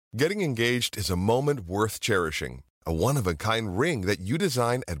Getting engaged is a moment worth cherishing. A one-of-a-kind ring that you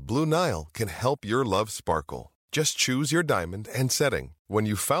design at Blue Nile can help your love sparkle. Just choose your diamond and setting. When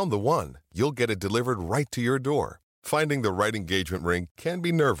you've found the one, you'll get it delivered right to your door. Finding the right engagement ring can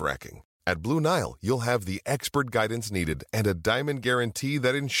be nerve-wracking. At Blue Nile, you'll have the expert guidance needed and a diamond guarantee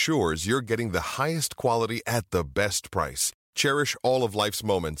that ensures you're getting the highest quality at the best price. Cherish all of life's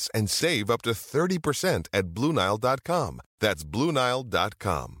moments and save up to 30% at BlueNile.com. That's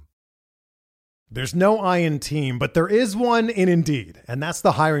BlueNile.com. There's no I in team, but there is one in Indeed, and that's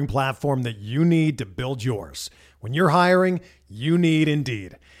the hiring platform that you need to build yours. When you're hiring, you need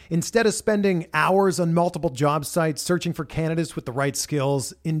Indeed. Instead of spending hours on multiple job sites searching for candidates with the right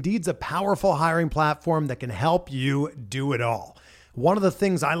skills, Indeed's a powerful hiring platform that can help you do it all. One of the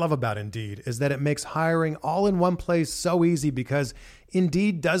things I love about Indeed is that it makes hiring all in one place so easy because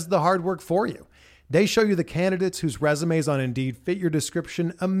Indeed does the hard work for you. They show you the candidates whose resumes on Indeed fit your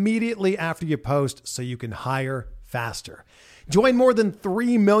description immediately after you post so you can hire faster. Join more than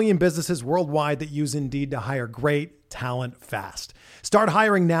 3 million businesses worldwide that use Indeed to hire great talent fast. Start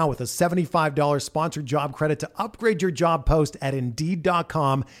hiring now with a $75 sponsored job credit to upgrade your job post at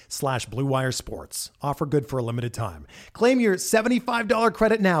Indeed.com/Blue Wire Sports. Offer good for a limited time. Claim your $75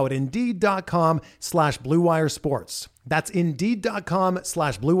 credit now at Indeed.com/Blue Wire Sports. That's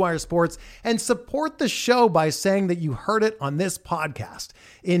Indeed.com/Blue Wire Sports, and support the show by saying that you heard it on this podcast.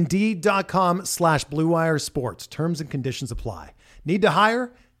 Indeed.com/Blue Wire Sports. Terms and conditions apply. Need to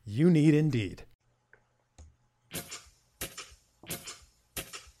hire? You need Indeed.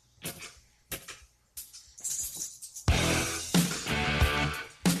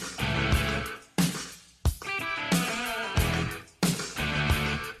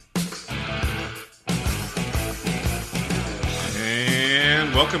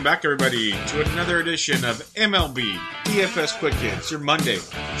 Welcome back, everybody, to another edition of MLB DFS Quick Hits, your Monday,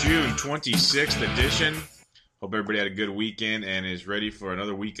 June 26th edition. Hope everybody had a good weekend and is ready for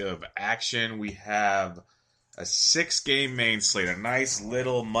another week of action. We have a 6-game main slate, a nice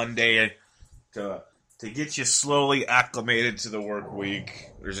little Monday to get you slowly acclimated to the work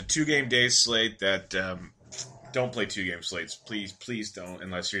week. There's a 2-game day slate that don't play 2-game slates. Please don't,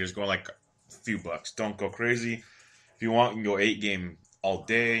 unless you're just going like a few bucks. Don't go crazy. If you want, you can go 8-game all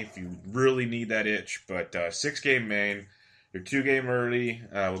day if you really need that itch. But 6-game main, your 2-game early,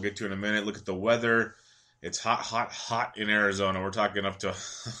 we'll get to in a minute. Look at the weather. It's hot in Arizona. We're talking up to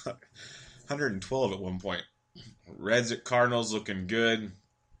 112 at one point. Reds at Cardinals looking good.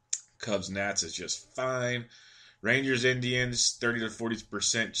 Cubs Nats is just fine. Rangers Indians, 30 to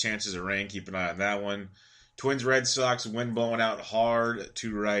 40% chances of rain. Keep an eye on that one. Twins Red Sox, wind blowing out hard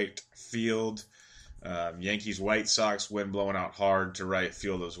to right field. Yankees White Sox, wind blowing out hard to right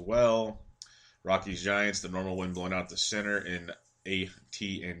field as well. Rockies Giants, the normal wind blowing out the center in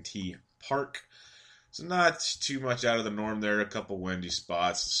AT&T Park. So not too much out of the norm there. A couple windy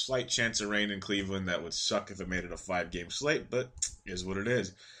spots. Slight chance of rain in Cleveland. That would suck if it made it a 5-game slate, but is what it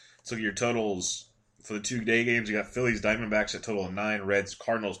is. So your totals for the 2-day games, you got Phillies Diamondbacks at total of 9, Reds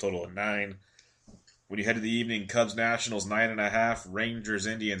Cardinals total of 9. When you head to the evening, Cubs Nationals 9.5, Rangers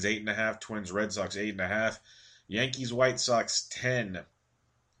Indians 8.5, Twins Red Sox 8.5, Yankees White Sox 10,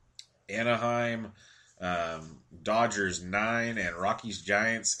 Anaheim Dodgers 9, and Rockies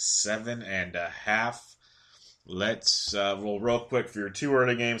Giants 7.5. Let's roll real quick for your 2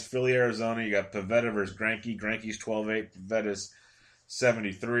 early games. Philly Arizona, you got Pivetta versus Greinke. Greinke's 12.8, Pivetta's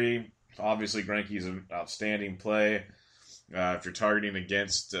 73. Obviously, Greinke's an outstanding play. If you're targeting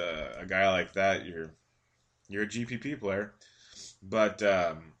against a guy like that, you're a GPP player. But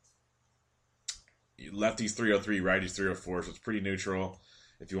lefties 303, righties 304, so it's pretty neutral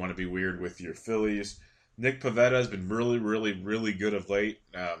if you want to be weird with your Phillies. Nick Pivetta has been really, really, really good of late.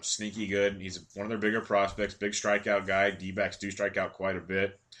 Sneaky good. He's one of their bigger prospects, big strikeout guy. D-backs do strike out quite a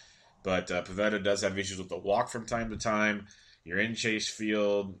bit. But Pivetta does have issues with the walk from time to time. You're in Chase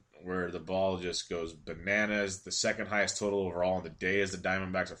Field, where the ball just goes bananas. The second highest total overall on the day is the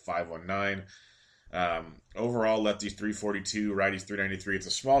Diamondbacks at 519. Overall, lefties 342, righties 393. It's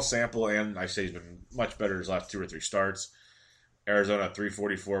a small sample, and I say he's been much better his last 2 or 3 starts. Arizona at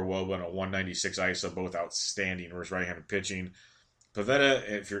 344, Woba and a 196 ISO, both outstanding versus right-handed pitching. Pivetta,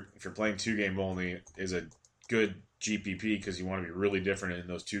 if you're playing 2-game only, is a good GPP because you want to be really different in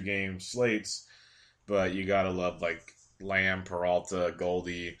those 2-game slates. But you gotta love like Lamb, Peralta,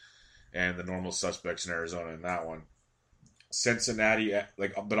 Goldie, and the normal suspects in Arizona in that one. Cincinnati,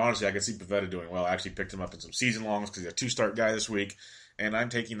 but honestly, I can see Pivetta doing well. I actually picked him up in some season longs because he's a 2-start guy this week, and I'm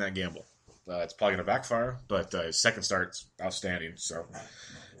taking that gamble. It's probably going to backfire, but his second start's outstanding. So,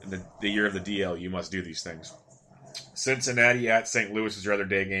 in the year of the DL, you must do these things. Cincinnati at St. Louis is your other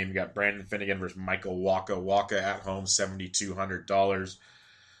day game. You got Brandon Finnegan versus Michael Wacha. Wacha at home, $7,200.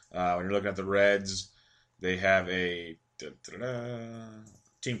 When you're looking at the Reds, they have a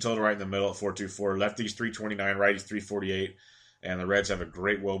team total right in the middle at 424. Lefties 329, righties 348. And the Reds have a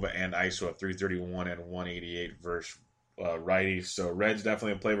great WOBA and ISO at 331 and 188 versus righties. So Reds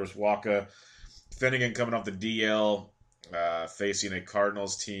definitely in play versus Wacha. Finnegan coming off the DL, facing a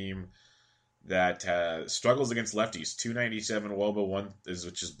Cardinals team that struggles against lefties. 297 WOBA,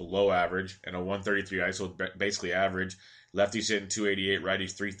 which is below average, and a 133 ISO, basically average. Lefties hitting 288,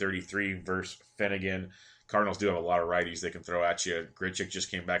 righties 333 versus Finnegan. Cardinals do have a lot of righties they can throw at you. Grichuk just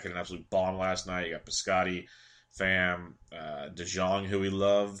came back in an absolute bomb last night. You got Piscotty, Pham, DeJong, who we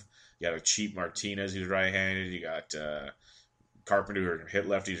love. You got a cheap Martinez who's right-handed. You got Carpenter who hit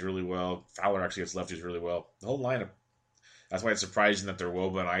lefties really well. Fowler actually hits lefties really well. The whole lineup. That's why it's surprising that their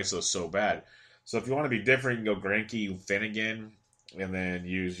WOBA and ISO is so bad. So if you want to be different, you can go Greinke, Finnegan, and then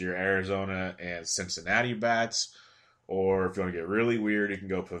use your Arizona and Cincinnati bats. Or if you want to get really weird, you can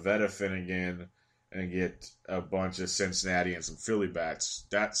go Pivetta, Finnegan, and get a bunch of Cincinnati and some Philly bats.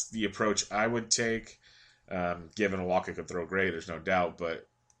 That's the approach I would take. Given Wacha could throw great, there's no doubt, but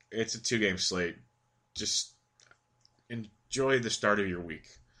it's a 2-game slate. Just enjoy the start of your week.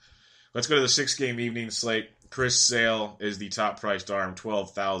 Let's go to the 6-game evening slate. Chris Sale is the top-priced arm,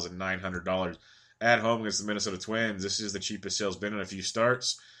 $12,900 at home against the Minnesota Twins. This is the cheapest Sale's been in a few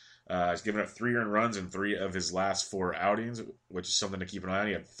starts. He's given up 3 earned runs in 3 of his last 4 outings, which is something to keep an eye on.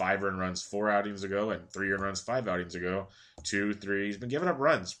 He had 5 earned runs 4 outings ago and 3 earned runs 5 outings ago. 2, 3. He's been giving up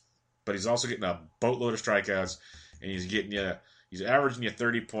runs, but he's also getting a boatload of strikeouts, and he's averaging you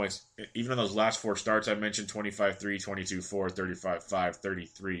 30 points. Even in those last 4 starts I mentioned, 25-3, 22-4,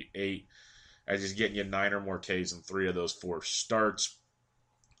 35-5, 33-8. As he's getting you 9 or more Ks in 3 of those 4 starts.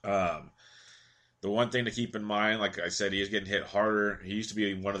 The one thing to keep in mind, like I said, he is getting hit harder. He used to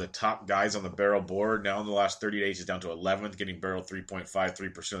be one of the top guys on the barrel board. Now in the last 30 days, he's down to 11th, getting barreled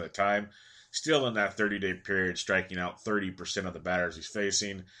 3.53% of the time. Still in that 30-day period, striking out 30% of the batters he's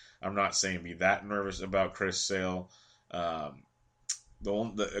facing. I'm not saying be that nervous about Chris Sale. A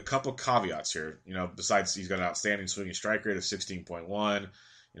couple caveats here. Besides he's got an outstanding swinging strike rate of 16.1.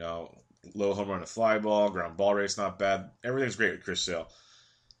 Low home run to fly ball, ground ball rate's not bad. Everything's great with Chris Sale.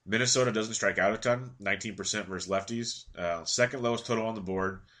 Minnesota doesn't strike out a ton, 19% versus lefties. Second lowest total on the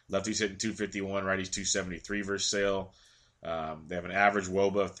board. Lefties hitting 251, righties 273 versus Sale. They have an average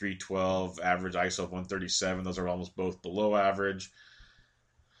WOBA of 312, average ISO of 137. Those are almost both below average.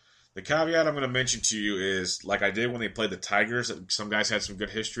 The caveat I'm going to mention to you is, like I did when they played the Tigers, some guys had some good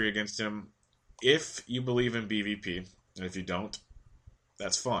history against him. If you believe in BVP, and if you don't,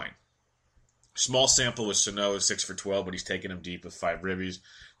 that's fine. Small sample with Sano is 6 for 12, but he's taking him deep with 5 ribbies.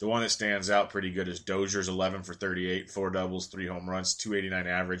 The one that stands out pretty good is Dozier's 11 for 38, 4 doubles, 3 home runs, 289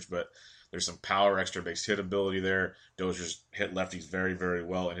 average, but there's some power, extra base hit ability there. Dozier's hit lefties very, very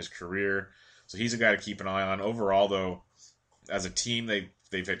well in his career. So he's a guy to keep an eye on. Overall, though, as a team, they've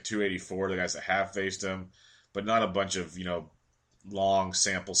hit 284, the guys that have faced him, but not a bunch of, long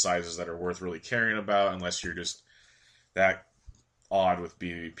sample sizes that are worth really caring about unless you're just that odd with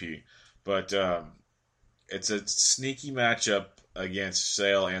BVP. But it's a sneaky matchup against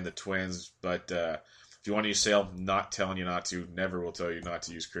Sale and the Twins. But if you want to use Sale, not telling you not to. Never will tell you not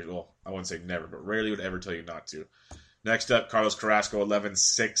to use Chris. Well, I wouldn't say never, but rarely would ever tell you not to. Next up, Carlos Carrasco,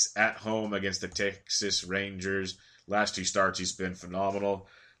 11-6 at home against the Texas Rangers. Last 2 starts, he's been phenomenal.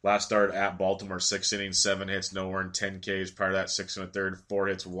 Last start at Baltimore, 6 innings, 7 hits, no earned, 10 Ks. Prior to that, 6 1/3, 4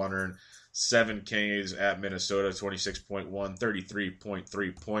 hits, 1 earned, 7 Ks at Minnesota, 26.1,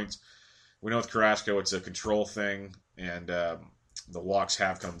 33.3 points. We know with Carrasco, it's a control thing, and the walks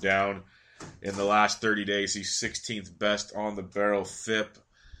have come down. In the last 30 days, he's 16th best on the barrel FIP,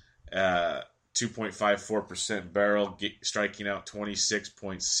 2.54% barrel, striking out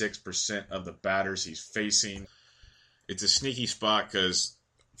 26.6% of the batters he's facing. It's a sneaky spot because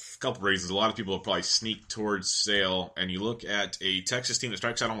a couple reasons. A lot of people will probably sneak towards Sale, and you look at a Texas team that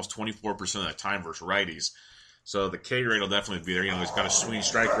strikes out almost 24% of the time versus righties. So the K rate will definitely be there. He's got a swing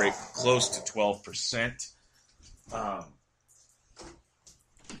strike rate close to 12%.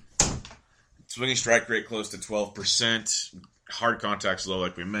 Swinging strike rate close to 12%. Hard contact's low,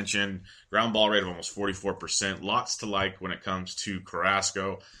 like we mentioned. Ground ball rate of almost 44%. Lots to like when it comes to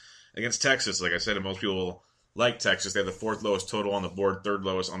Carrasco. Against Texas, like I said, and most people like Texas. They have the 4th lowest total on the board, 3rd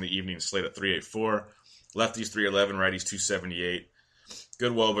lowest on the evening slate at 384. Lefties 311, righties 278.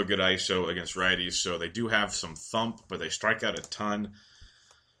 Good WOBA, good ISO against righties, so they do have some thump, but they strike out a ton.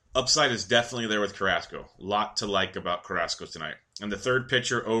 Upside is definitely there with Carrasco. A lot to like about Carrasco tonight. And the third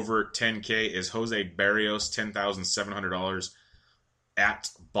pitcher over 10K is Jose Barrios, $10,700 at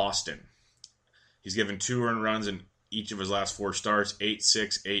Boston. He's given 2 earned runs in each of his last 4 starts,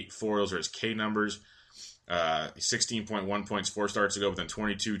 8-6, 8-4. Those are his K numbers. 16.1 points 4 starts ago, but then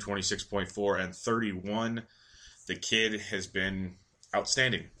 22, 26.4, and 31. The kid has been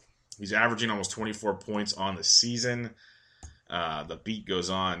outstanding. He's averaging almost 24 points on the season. The beat goes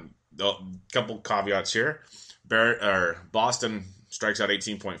on. A couple caveats here. Boston strikes out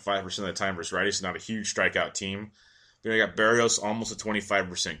 18.5% of the time versus righties. Not a huge strikeout team. Then you got Barrios almost a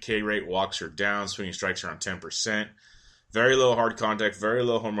 25% K rate. Walks are down. Swinging strikes around 10%. Very low hard contact. Very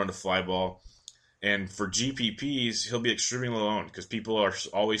low home run to fly ball. And for GPPs, he'll be extremely low owned because people are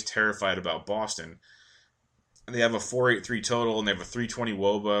always terrified about Boston. And they have a 4.83 total, and they have a 320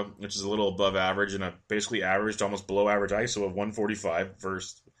 WOBA, which is a little above average, and a basically average to almost below average ISO of 145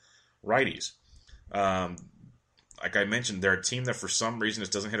 versus righties. Like I mentioned, they're a team that for some reason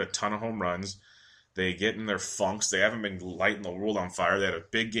just doesn't hit a ton of home runs. They get in their funks. They haven't been lighting the world on fire. They had a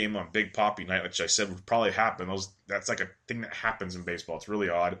big game on Big Poppy night, which I said would probably happen. That's like a thing that happens in baseball. It's really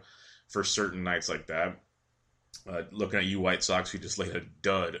odd for certain nights like that. Looking at you White Sox, who just laid a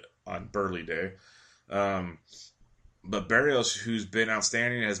dud on Burley Day. But Barrios, who's been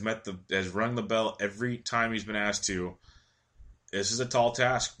outstanding, has rung the bell every time he's been asked to. This is a tall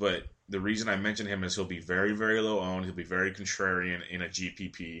task, but the reason I mention him is he'll be very, very low owned. He'll be very contrarian in a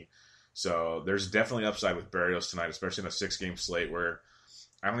GPP. So there's definitely upside with Barrios tonight, especially in a 6-game slate where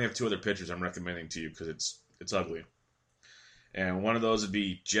I only have 2 other pitchers I'm recommending to you because it's ugly. And one of those would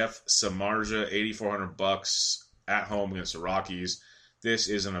be Jeff Samardzija, $8,400 at home against the Rockies. This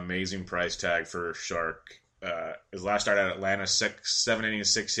is an amazing price tag for Shark. His last start at Atlanta, 7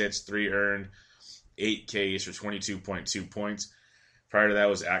 innings, 6 hits, 3 earned, 8 Ks for 22.2 points. Prior to that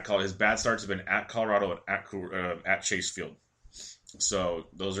was at Colorado. His bad starts have been at Colorado and at Chase Field. So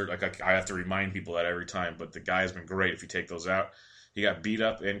those are like I have to remind people that every time. But the guy has been great if you take those out. He got beat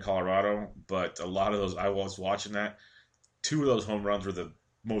up in Colorado, but a lot of those, I was watching that. 2 of those home runs were the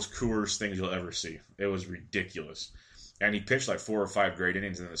most Coors things you'll ever see. It was ridiculous. And he pitched like 4 or 5 great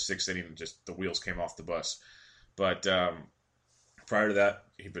innings, and in the 6th inning, just the wheels came off the bus. But prior to that,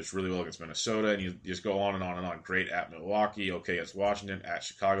 he pitched really well against Minnesota, and you just go on and on and on. Great at Milwaukee, okay against Washington, at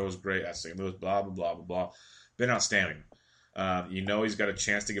Chicago was great, at St. Louis, blah, blah, blah, blah, blah. Been outstanding. He's got a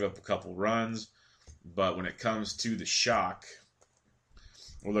chance to give up a couple runs, but when it comes to the shock,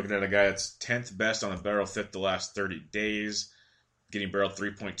 we're looking at a guy that's 10th best on the barrel fit the last 30 days, getting barreled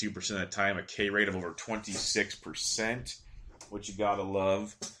 3.2% of the time, a K rate of over 26%, which you gotta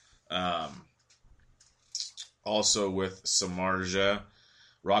love. Also with Samardzija,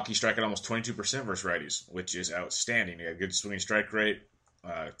 Rocky strike at almost 22% versus righties, which is outstanding. He had a good swinging strike rate,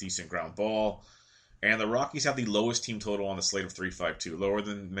 decent ground ball. And the Rockies have the lowest team total on the slate of 352, lower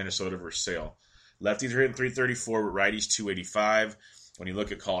than Minnesota versus Sale. Lefties are hitting 334, but righties 285. When you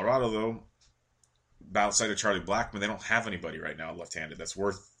look at Colorado, though, outside of Charlie Blackmon, they don't have anybody right now left-handed that's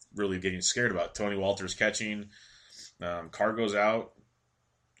worth really getting scared about. Tony Walters catching, Cargo's out,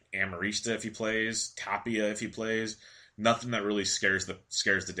 Amarista if he plays, Tapia if he plays. Nothing that really scares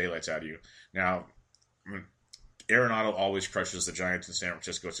the daylights out of you. Now, Arenado always crushes the Giants in San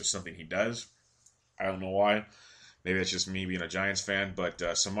Francisco. It's just something he does. I don't know why. Maybe that's just me being a Giants fan. But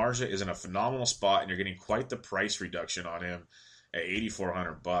Samardzija is in a phenomenal spot, and you're getting quite the price reduction on him at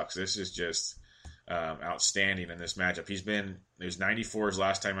 $8,400. This is just outstanding in this matchup. He was 94 his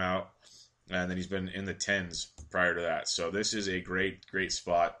last time out, and then he's been in the 10s prior to that. So this is a great, great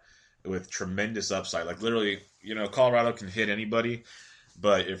spot with tremendous upside. Like literally, Colorado can hit anybody,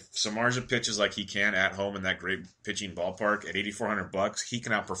 but if Samardzija pitches like he can at home in that great pitching ballpark at $8,400, he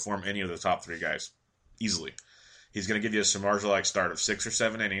can outperform any of the top 3 guys easily. He's going to give you a Samardzija-like start of 6 or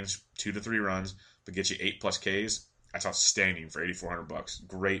 7 innings, 2 to 3 runs, but get you 8+ Ks. That's outstanding for $8,400.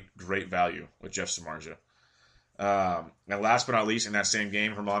 Great, great value with Jeff Samardzija. And last but not least, in that same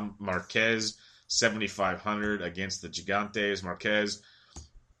game, German Marquez, $7,500 against the Gigantes. Marquez,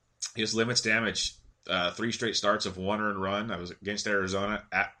 his limits damage, 3 straight starts of 1 earned run. I was against Arizona.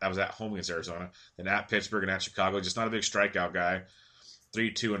 I was at home against Arizona. Then at Pittsburgh and at Chicago. Just not a big strikeout guy.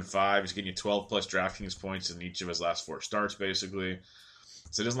 3, 2, and 5. He's getting you 12+ DraftKings points in each of his last 4 starts, basically.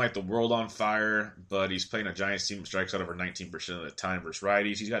 So he doesn't light the world on fire, but he's playing a Giants team that strikes out over 19% of the time versus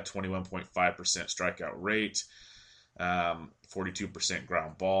righties. He's got 21.5% strikeout rate, 42%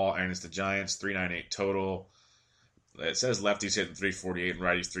 ground ball, and it's the Giants, 398 total. It says lefties hitting 348 and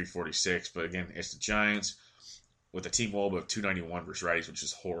righties 346, but again, it's the Giants with a team WOBA of 291 versus righties, which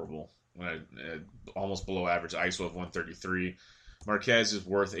is horrible. Almost below average ISO of 133. Marquez is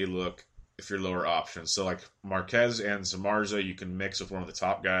worth a look, if you're lower options. So like Marquez and Samardzija, you can mix with one of the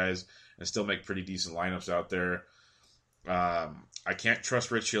top guys and still make pretty decent lineups out there. I can't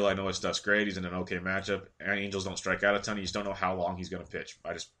trust Rich Hill. I know his stuff's great. He's in an okay matchup. Angels don't strike out a ton. You just don't know how long he's going to pitch.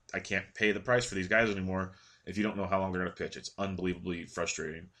 I can't pay the price for these guys anymore if you don't know how long they're going to pitch. It's unbelievably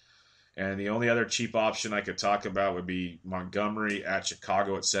frustrating. And the only other cheap option I could talk about would be Montgomery at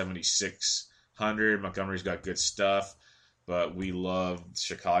Chicago at 7,600. Montgomery's got good stuff, but we love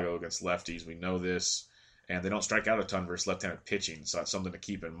Chicago against lefties. We know this. And they don't strike out a ton versus left-handed pitching, so that's something to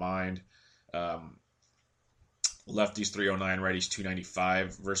keep in mind. Lefties 309, righties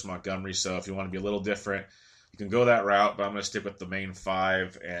 295 versus Montgomery. So if you want to be a little different, you can go that route, but I'm going to stick with the main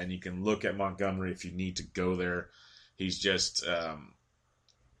five, and you can look at Montgomery if you need to go there. He's just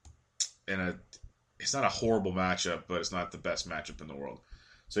it's not a horrible matchup, but it's not the best matchup in the world.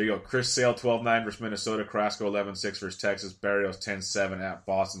 So you go Chris Sale 12-9 versus Minnesota, Carrasco 11-6 versus Texas, Barrios 10-7 at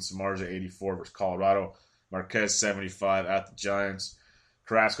Boston, Samardzija 84 versus Colorado, Marquez 75 at the Giants.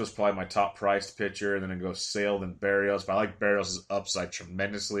 Carrasco's probably my top priced pitcher, and then it goes Sale, then Barrios. But I like Barrios' upside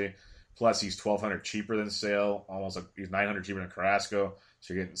tremendously. Plus, he's $1,200 cheaper than Sale. He's $900 cheaper than Carrasco,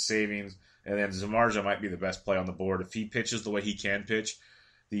 so you're getting savings. And then Samardzija might be the best play on the board. If he pitches the way he can pitch,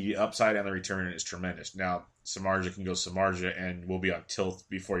 the upside and the return is tremendous. Now, Samardzija can go Samardzija, and we'll be on tilt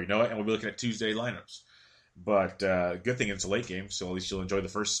before you know it, and we'll be looking at Tuesday lineups. But good thing it's a late game, so at least you'll enjoy the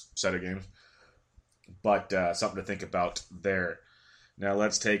first set of games. But something to think about there. Now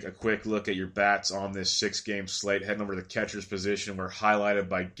let's take a quick look at your bats on this 6-game slate. Heading over to the catcher's position, we're highlighted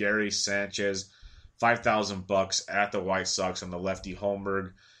by Gary Sanchez, $5,000 at the White Sox on the lefty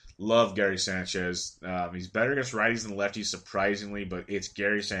Holmberg. Love Gary Sanchez. He's better against righties than lefties, surprisingly, but it's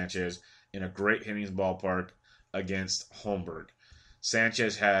Gary Sanchez in a great hitting ballpark against Holmberg.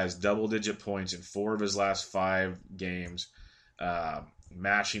 Sanchez has double-digit points in 4 of his last 5 games,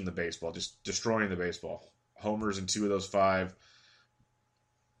 mashing the baseball, just destroying the baseball. Homers in 2 of those 5.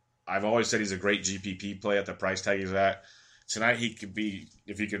 I've always said he's a great GPP play at the price tag he's at. Tonight he could be,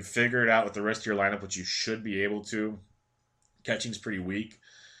 if you can figure it out with the rest of your lineup, which you should be able to. Catching's pretty weak.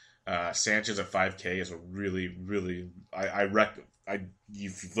 Sanchez at 5K is a really, really, if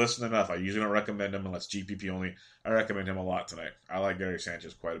you've listened enough, I usually don't recommend him unless GPP only. I recommend him a lot tonight. I like Gary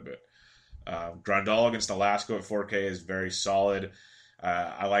Sanchez quite a bit. Grandal against Alaska at 4K is very solid.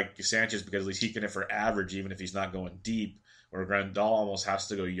 I like Sanchez because at least he can hit for average even if he's not going deep. Where Grandal almost has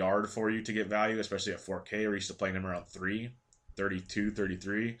to go yard for you to get value, especially at 4K. We're used to playing him around 32,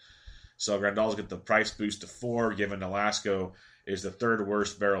 33. So Grandal's get the price boost to 4, given Nolasco is the 3rd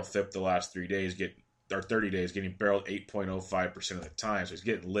worst barrel FIP the last 30 days, getting barreled 8.05% of the time. So he's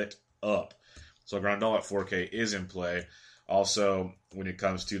getting lit up. So Grandal at 4K is in play. Also, when it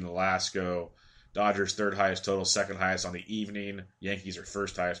comes to Nolasco, Dodgers 3rd highest total, 2nd highest on the evening. Yankees are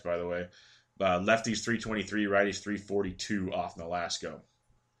 1st highest, by the way. Lefties 323, righties 342 off Nolasco.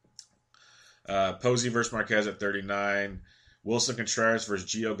 Posey versus Marquez at 39. Wilson Contreras versus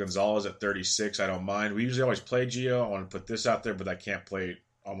Gio Gonzalez at 36. I don't mind. We usually always play Gio. I want to put this out there, but I can't play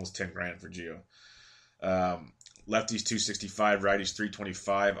almost $10,000 for Gio. Lefties 265, righties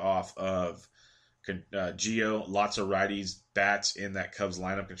 325 off of Gio. Lots of righties bats in that Cubs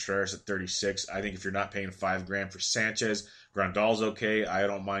lineup. Contreras at 36. I think if you're not paying $5,000 for Sanchez, Grandal's okay. I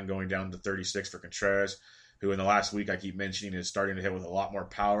don't mind going down to 36 for Contreras, who in the last week I keep mentioning is starting to hit with a lot more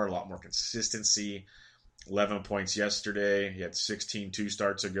power, a lot more consistency. 11 points yesterday. He had 16 2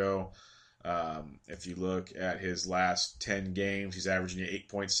 starts ago. If you look at his last 10 games, he's averaging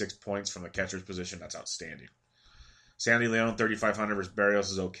 8.6 points from the catcher's position. That's outstanding. Sandy Leon, 3,500 versus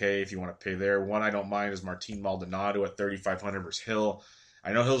Barrios is okay if you want to pay there. One I don't mind is Martin Maldonado at 3,500 versus Hill.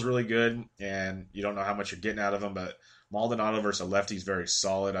 I know Hill's really good, and you don't know how much you're getting out of him, but Maldonado versus a lefty is very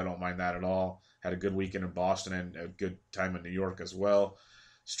solid. I don't mind that at all. Had a good weekend in Boston and a good time in New York as well.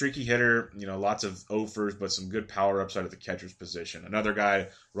 Streaky hitter, lots of offers, but some good power upside at the catcher's position. Another guy,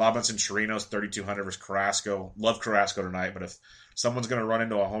 Robinson Chirinos, 3,200 versus Carrasco. Love Carrasco tonight, but if someone's going to run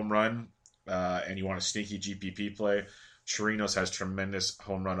into a home run and you want a sneaky GPP play, Chirinos has tremendous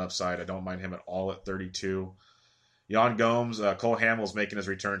home run upside. I don't mind him at all at 32. Yan Gomes, Cole Hamels making his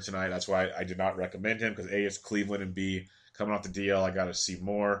return tonight. That's why I did not recommend him because A, it's Cleveland, and B, coming off the DL, I got to see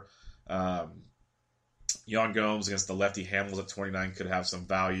more. Yan Gomes against the lefty Hamels at 29 could have some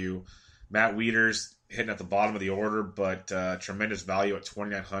value. Matt Wieters hitting at the bottom of the order, but tremendous value at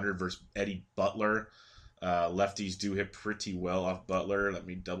 2,900 versus Eddie Butler. Lefties do hit pretty well off Butler. Let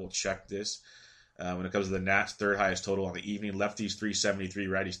me double check this. When it comes to the Nats, 3rd highest total on the evening. Lefties 373,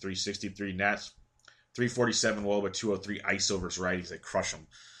 righties 363. Nats 347 Woba, 203 ISO versus righties. They crush them.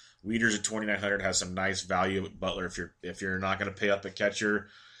 Wieters at 2,900 has some nice value at Butler. If you're not going to pay up a catcher,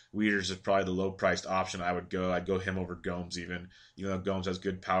 Wieters is probably the low-priced option I would go. I'd go him over Gomes even though Gomes has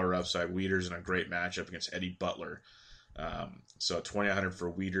good power upside. Wieters in a great matchup against Eddie Butler. So 2,100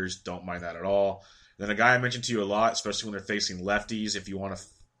 for Wieters, don't mind that at all. Then a guy I mentioned to you a lot, especially when they're facing lefties, if you want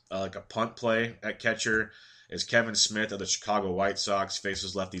like a punt play at catcher, is Kevin Smith of the Chicago White Sox.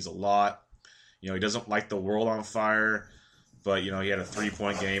 Faces lefties a lot. He doesn't light the world on fire, but he had a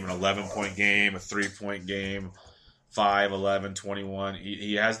 3-point game, an 11-point game, a 3-point game, 5, 11, 21.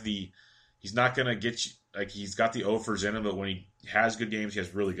 He's not going to get you, he's got the offers in him, but when he has good games, he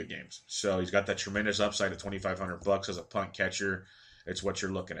has really good games. So he's got that tremendous upside at $2,500 as a punt catcher. It's what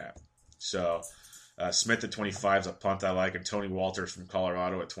you're looking at. So Smith at 25 is a punt I like, and Tony Walters from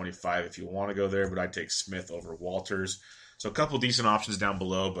Colorado at 25 if you want to go there, but I'd take Smith over Walters. So a couple decent options down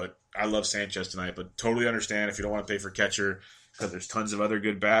below, but I love Sanchez tonight, but totally understand if you don't want to pay for catcher because there's tons of other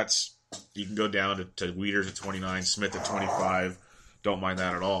good bats. You can go down to Wieters at 29, Smith at 25. Don't mind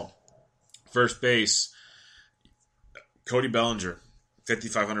that at all. First base, Cody Bellinger,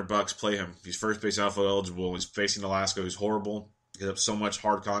 $5,500. Play him. He's first base outfield eligible. He's facing Alaska, who's horrible. He gives up so much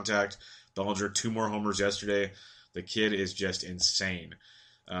hard contact. Bellinger, 2 more homers yesterday. The kid is just insane.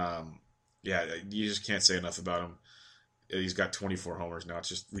 You just can't say enough about him. He's got 24 homers now. It's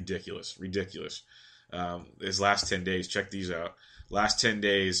just ridiculous. His last 10 days, check these out. Last 10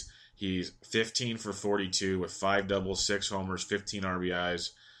 days, he's 15 for 42 with 5 doubles, 6 homers, 15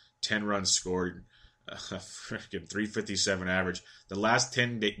 RBIs, 10 runs scored, freaking 357 average. The last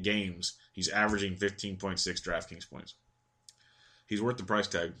 10 games, he's averaging 15.6 DraftKings points. He's worth the price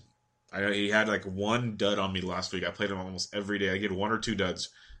tag. I know he had like 1 dud on me last week. I played him almost every day. I get 1 or 2 duds,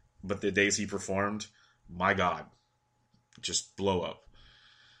 but the days he performed, my God, just blow up.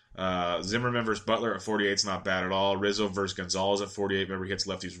 Zimmerman versus Butler at 48 is not bad at all. Rizzo versus Gonzalez at 48. Remember, he hits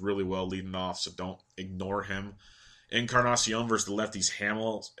lefties really well leading off, so don't ignore him. Encarnacion versus the lefties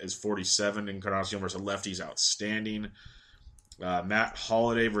Hamill is 47. Encarnacion versus the lefties outstanding. Matt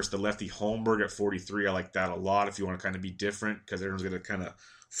Holliday versus the lefty Holmberg at 43. I like that a lot if you want to kind of be different because everyone's going to kind of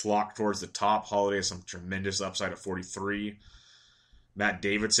flock towards the top. Holliday has some tremendous upside at 43. Matt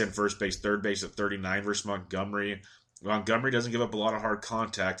Davidson, first base, third base at 39 versus Montgomery. Montgomery doesn't give up a lot of hard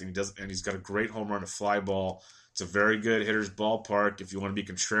contact, and he's got a great home run to fly ball. It's a very good hitter's ballpark. If you want to be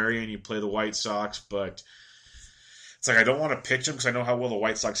contrarian, you play the White Sox, but it's like I don't want to pitch him because I know how well the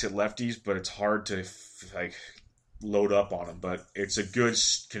White Sox hit lefties, but it's hard to load up on him. But it's a good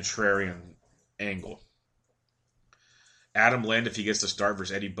contrarian angle. Adam Lind, if he gets to start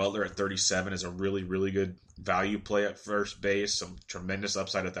versus Eddie Butler at 37, is a really, really good value play at first base. Some tremendous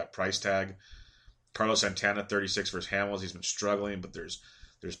upside at that price tag. Carlos Santana, 36 versus Hamels. He's been struggling, but there's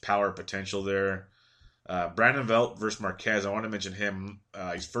power potential there. Brandon Velt versus Marquez. I want to mention him.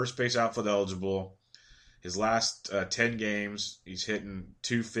 He's first base outfield eligible. His last 10 games, he's hitting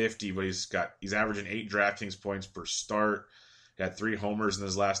 250, but he's averaging 8 DraftKings points per start. He had 3 homers in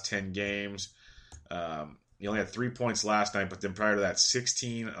his last 10 games. He only had 3 points last night, but then prior to that,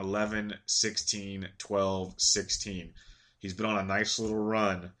 16, 11, 16, 12, 16. He's been on a nice little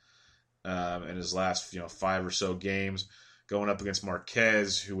run in his last 5 or so games, going up against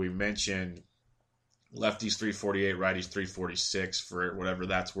Marquez, who we mentioned. Lefties 348, righties 346 for whatever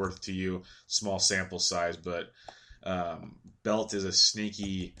that's worth to you. Small sample size, but Belt is a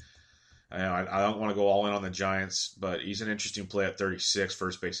sneaky. I don't want to go all in on the Giants, but he's an interesting play at 36,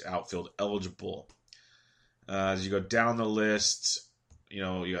 first base outfield eligible. As you go down the list,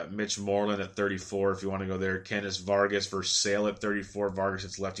 you got Mitch Moreland at 34 if you want to go there. Kenneth Vargas versus Sale at 34. Vargas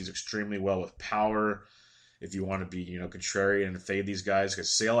hits lefties extremely well with power. If you want to be, contrarian and fade these guys, because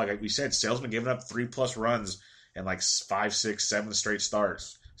Sale, like we said, Sale's been giving up 3+ runs in 5, 6, 7 straight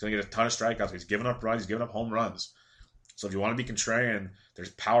starts. He's going to get a ton of strikeouts. He's giving up runs. He's giving up home runs. So if you want to be contrarian, there's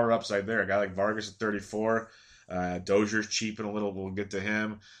power upside there. A guy like Vargas at 34. Dozier's cheaping a little. We'll get to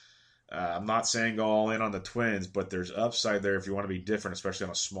him. I'm not saying go all in on the Twins, but there's upside there if you want to be different, especially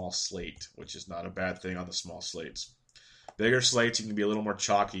on a small slate, which is not a bad thing on the small slates. Bigger slates, you can be a little more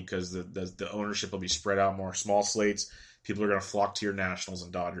chalky because the ownership will be spread out more. Small slates, people are going to flock to your Nationals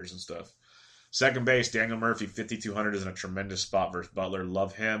and Dodgers and stuff. Second base, Daniel Murphy, 5,200 is in a tremendous spot versus Butler.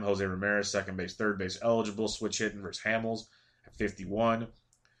 Love him. Jose Ramirez, second base, third base eligible. Switch hitting versus Hamels at 51.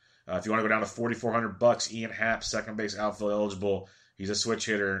 If you want to go down to $4,400, Ian Happ, second base outfield eligible. He's a switch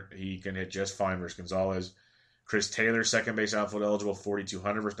hitter. He can hit just fine versus Gonzalez. Chris Taylor, second base outfield eligible,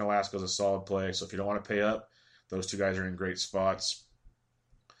 4,200 versus Nolasco is a solid play. So if you don't want to pay up, those two guys are in great spots.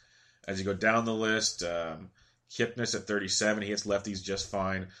 As you go down the list, Kipnis at 37. He hits lefties just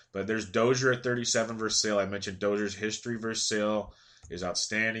fine. But there's Dozier at 37 versus Sale. I mentioned Dozier's history versus Sale is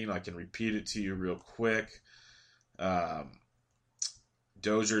outstanding. I can repeat it to you real quick.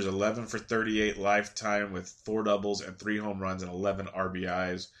 Dozier's 11 for 38 lifetime with 4 doubles and 3 home runs and 11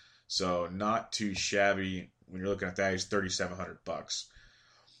 RBIs. So not too shabby when you're looking at that. He's $3,700.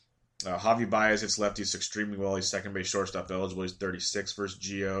 Javi Baez hits lefties extremely well. He's second base shortstop eligible. He's 36 versus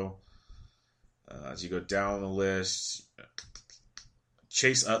Gio. As you go down the list,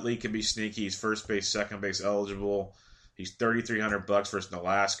 Chase Utley can be sneaky. He's first base, second base eligible. He's $3,300 versus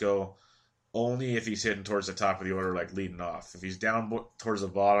Nolasco. Only if he's hitting towards the top of the order, like leading off. If he's down towards the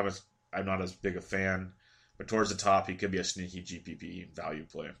bottom, I'm not as big a fan. But towards the top, he could be a sneaky GPP value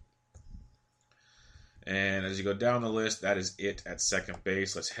play. And as you go down the list, that is it at second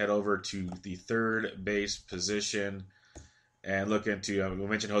base. Let's head over to the third base position and look into, we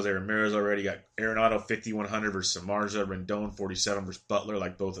mentioned Jose Ramirez already. Got Arenado 5,100 versus Samardzija. Rendon 47 versus Butler,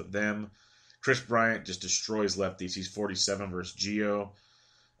 like both of them. Chris Bryant just destroys lefties. He's 47 versus Gio.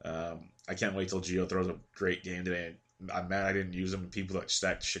 I can't wait till Gio throws a great game today. I'm mad I didn't use him, and people that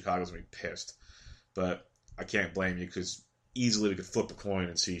stacked Chicago's going to be pissed. But I can't blame you because easily we could flip a coin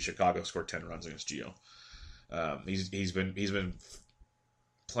and see Chicago score 10 runs against Gio. He's been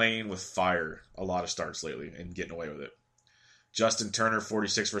playing with fire a lot of starts lately and getting away with it. Justin Turner,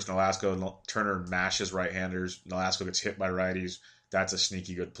 46 versus Nolasco. Turner mashes right-handers. Nolasco gets hit by righties. That's a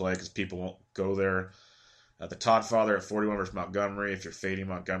sneaky good play because people won't go there. The Todd Father at 41 versus Montgomery. If you're fading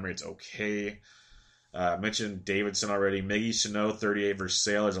Montgomery, it's okay. I mentioned Davidson already. Miggy Sano, 38 versus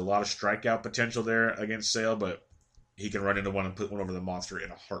Sale. There's a lot of strikeout potential there against Sale, but he can run into one and put one over the monster in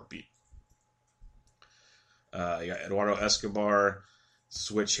a heartbeat. You got Eduardo Escobar,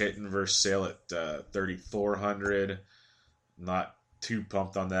 switch hitting versus Sale at 3,400. Not too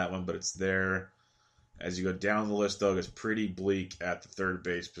pumped on that one, but it's there. As you go down the list, though, it's pretty bleak at the third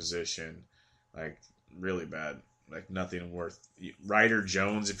base position. Like, really bad. Like, nothing worth. Ryder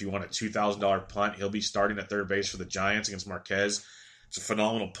Jones, if you want a $2,000 punt, he'll be starting at third base for the Giants against Marquez. It's a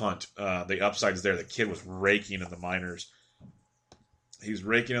phenomenal punt. The upside's there. The kid was raking in the minors. He's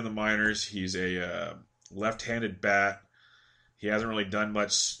raking in the minors. He's a left-handed bat. He hasn't really done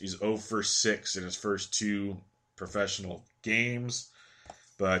much. He's 0 for 6 in his first 2 professional games.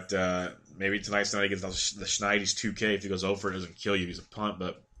 But maybe tonight's night he gets the Schneidy's 2K. If he goes 0 for it, it doesn't kill you. He's a punt,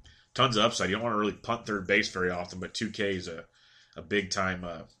 but tons of upside. You don't want to really punt third base very often, but 2K is a big-time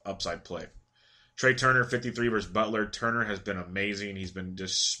upside play. Trey Turner, 53 versus Butler. Turner has been amazing. He's been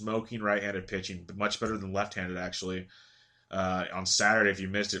just smoking right-handed pitching, much better than left-handed, actually. On Saturday, if you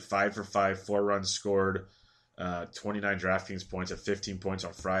missed it, 5 for 5, 4 runs scored, 29 DraftKings points at 15 points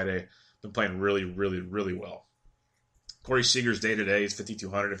on Friday. Been playing really, really, really well. Corey Seager's day-to-day is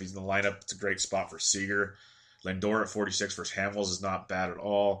 5,200. If he's in the lineup, it's a great spot for Seager. Lindor at 46 versus Hamels is not bad at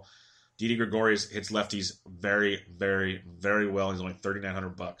all. Didi Gregorius hits lefties very, very, very well. He's only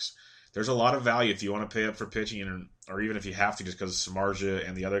 $3,900. There's a lot of value if you want to pay up for pitching, or even if you have to, just because Samardzija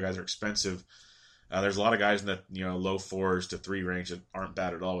and the other guys are expensive. There's a lot of guys in the low 4s to 3 range that aren't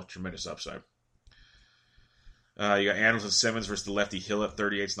bad at all with tremendous upside. You got Anderson Simmons versus the lefty Hill at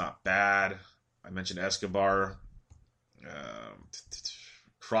 38. It's not bad. I mentioned Escobar.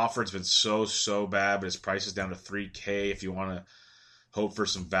 Crawford's been so bad, but his price is down to $3K if you want to hope for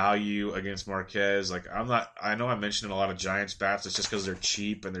some value against Marquez. I know I mentioned a lot of Giants bats. It's just because they're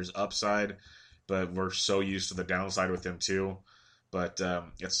cheap and there's upside, but we're so used to the downside with them too. But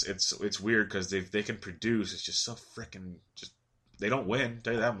it's weird because they can produce. It's just so freaking they don't win. I'll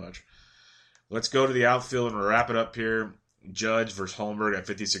tell you that much. Let's go to the outfield and wrap it up here. Judge versus Holmberg at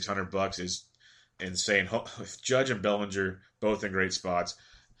 $5,600 is insane. Judge and Bellinger both in great spots.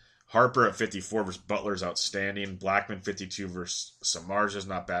 Harper at 54 versus Butler is outstanding. Blackman 52 versus Samardzija is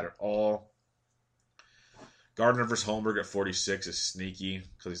not bad at all. Gardner versus Holmberg at 46 is sneaky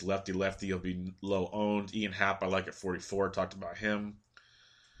because he's lefty. He'll be low owned. Ian Happ I like at 44. Talked about him.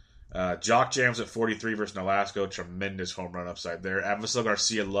 Jock Jams at 43 versus Nolasco. Tremendous home run upside there. Avisail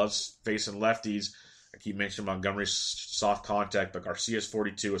Garcia loves facing lefties. I keep mentioning Montgomery's soft contact, but Garcia's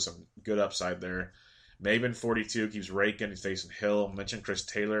 42 with some good upside there. Maven 42 keeps raking. He's facing Hill. Mentioned Chris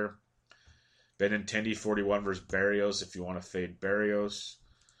Taylor. Benintendi 41 versus Barrios if you want to fade Barrios.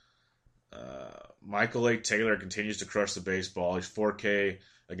 Michael A. Taylor continues to crush the baseball. He's 4K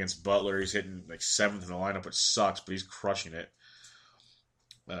against Butler. He's hitting like 7th in the lineup, which sucks, but he's crushing it.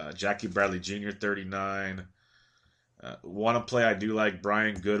 Jackie Bradley Jr. 39. Want to play? I do like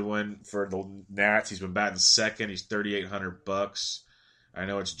Brian Goodwin for the Nats. He's been batting second. He's $3,800. I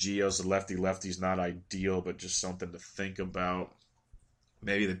know it's Gio, so lefty's not ideal, but just something to think about.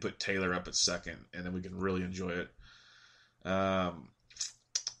 Maybe they put Taylor up at second, and then we can really enjoy it.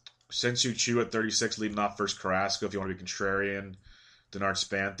 Sensu Chu at 36, leading off versus Carrasco if you want to be contrarian. Denard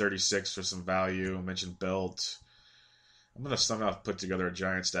Span 36 for some value. I mentioned Belt. I'm going to somehow put together a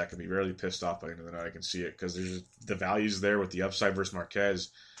giant stack and be really pissed off by the end of the night. I can see it because there's the values there with the upside versus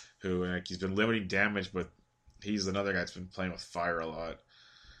Marquez, who he's been limiting damage, but he's another guy that's been playing with fire a lot.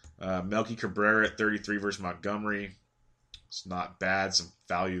 Melky Cabrera at 33 versus Montgomery. It's not bad. Some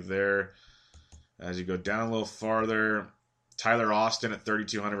value there. As you go down a little farther, Tyler Austin at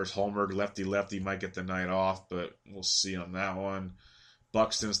 3,200 versus Holmberg. Lefty might get the night off, but we'll see on that one.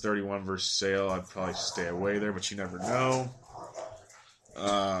 Buxton's 31 versus Sale. I'd probably stay away there, but you never know.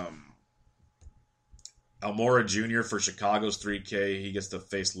 Almora Jr. for Chicago's 3K. He gets to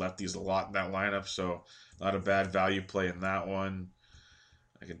face lefties a lot in that lineup, so not a bad value play in that one.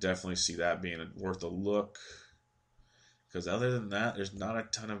 I could definitely see that being worth a look. Because other than that, there's not a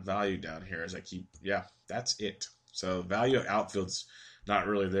ton of value down here. That's it. So value outfield's not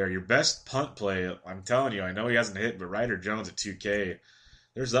really there. Your best punt play, I'm telling you, I know he hasn't hit, but Ryder Jones at 2K,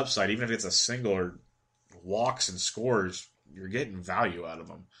 there's upside. Even if it's a single or walks and scores, you're getting value out of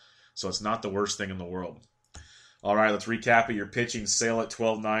him. So it's not the worst thing in the world. All right, let's recap it. Your pitching: Sale at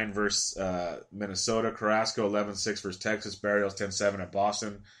 12-9 versus Minnesota. Carrasco 11-6 versus Texas. Barrios 10-7 at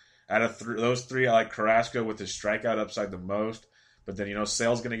Boston. Out of those three, I like Carrasco with his strikeout upside the most. But then,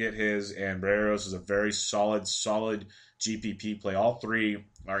 Sale's going to get his, and Barrios is a very solid GPP play. All three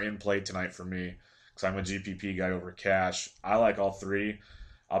are in play tonight for me because I'm a GPP guy over cash. I like all three.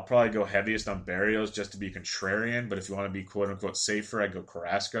 I'll probably go heaviest on Barrios just to be contrarian, but if you want to be quote-unquote safer, I'd go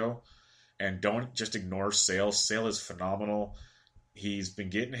Carrasco. And don't just ignore Sale. Sale is phenomenal. He's been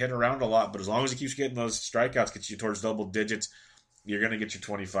getting hit around a lot, but as long as he keeps getting those strikeouts, gets you towards double digits, you're going to get your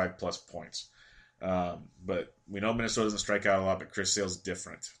 25-plus points. But we know Minnesota doesn't strike out a lot, but Chris Sale's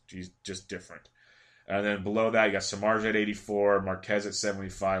different. He's just different. And then below that, you got Samardzija at 84, Marquez at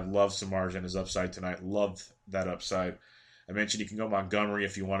 75. Love Samardzija and his upside tonight. Love that upside. I mentioned you can go Montgomery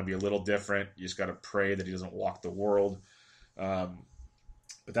if you want to be a little different. You just got to pray that he doesn't walk the world.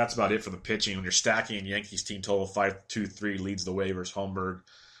 But that's about it for the pitching. When you're stacking, Yankees team total 5-2-3 leads the way versus Holmberg.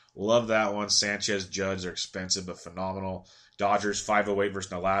 Love that one. Sanchez, Judge are expensive but phenomenal. Dodgers 508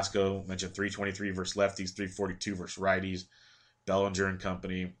 versus Nolasco. Mentioned 323 versus lefties, 342 versus righties. Bellinger and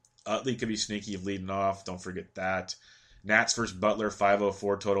company. Utley could be sneaky if leading off. Don't forget that. Nats versus Butler,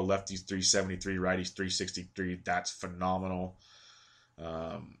 504 total. Lefties 373, righties 363. That's phenomenal.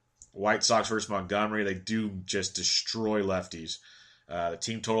 White Sox versus Montgomery. They do just destroy lefties. The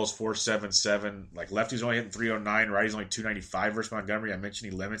team total is 477. Like lefties only hitting 309, righties only 295 versus Montgomery. I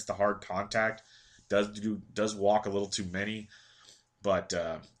mentioned he limits the hard contact. Does walk a little too many, but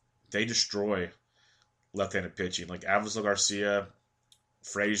they destroy left-handed pitching. Like Avislo Garcia,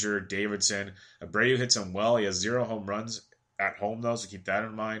 Frazier, Davidson. Abreu hits him well. He has 0 home runs at home, though, so keep that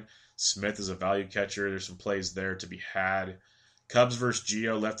in mind. Smith is a value catcher. There's some plays there to be had. Cubs versus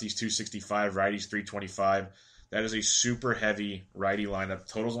Gio. Lefties 265, righties 325. That is a super heavy righty lineup.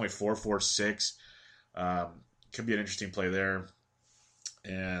 Total's only 446. Could be an interesting play there.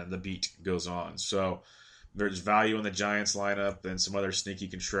 And the beat goes on. So there's value in the Giants lineup and some other sneaky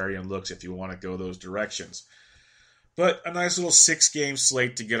contrarian looks if you want to go those directions. But a nice little 6-game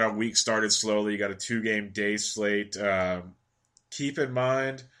slate to get our week started slowly. You got a 2-game day slate. Keep in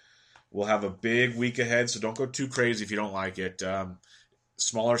mind, we'll have a big week ahead, so don't go too crazy if you don't like it.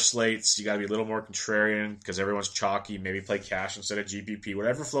 Smaller slates, you got to be a little more contrarian because everyone's chalky. Maybe play cash instead of GPP.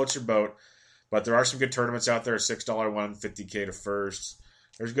 Whatever floats your boat. But there are some good tournaments out there. $6 one, $50K to first.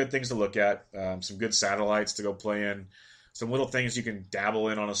 There's good things to look at. Some good satellites to go play in. Some little things you can dabble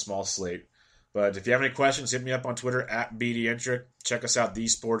in on a small slate. But if you have any questions, hit me up on Twitter at BDintric. Check us out,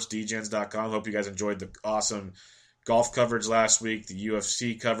 thesportsdgens.com. Hope you guys enjoyed the awesome golf coverage last week. The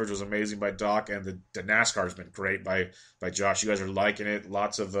UFC coverage was amazing by Doc, and the NASCAR's been great by Josh. You guys are liking it.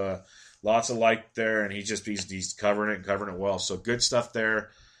 Lots of like there, and he's covering it well. So good stuff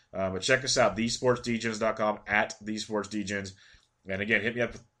there. But check us out, thesportsdgens.com, at thesportsdgens. And again, hit me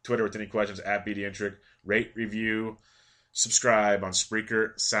up on Twitter with any questions, at BDintric. Rate, review, subscribe on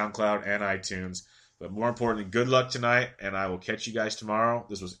Spreaker, SoundCloud, and iTunes. But more importantly, good luck tonight, and I will catch you guys tomorrow.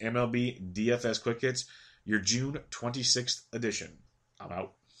 This was MLB DFS Quick Hits, your June 26th edition. I'm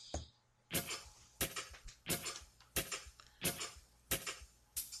out.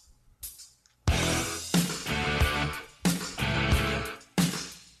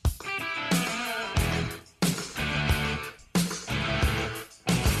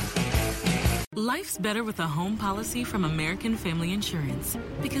 Life's better with a home policy from American Family Insurance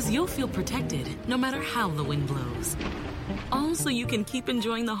because you'll feel protected no matter how the wind blows. All so you can keep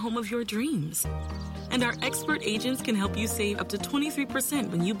enjoying the home of your dreams. And our expert agents can help you save up to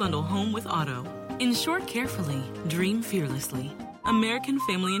 23% when you bundle home with auto. Insure carefully, dream fearlessly. American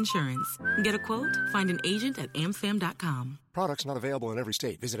Family Insurance. Get a quote, find an agent at amfam.com. Products not available in every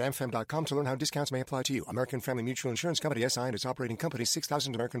state. Visit amfam.com to learn how discounts may apply to you. American Family Mutual Insurance Company, SI, and its operating company,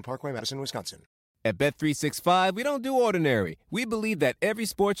 6000 American Parkway, Madison, Wisconsin. At Bet365, we don't do ordinary. We believe that every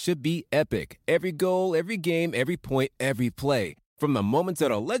sport should be epic. Every goal, every game, every point, every play. From the moments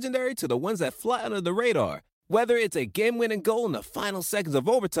that are legendary to the ones that fly under the radar. Whether it's a game-winning goal in the final seconds of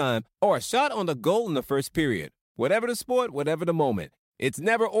overtime or a shot on the goal in the first period. Whatever the sport, whatever the moment. It's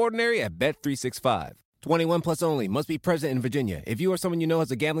never ordinary at Bet365. 21 plus only. Must be present in Virginia. If you or someone you know has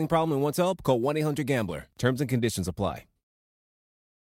a gambling problem and wants help, call 1-800-GAMBLER. Terms and conditions apply.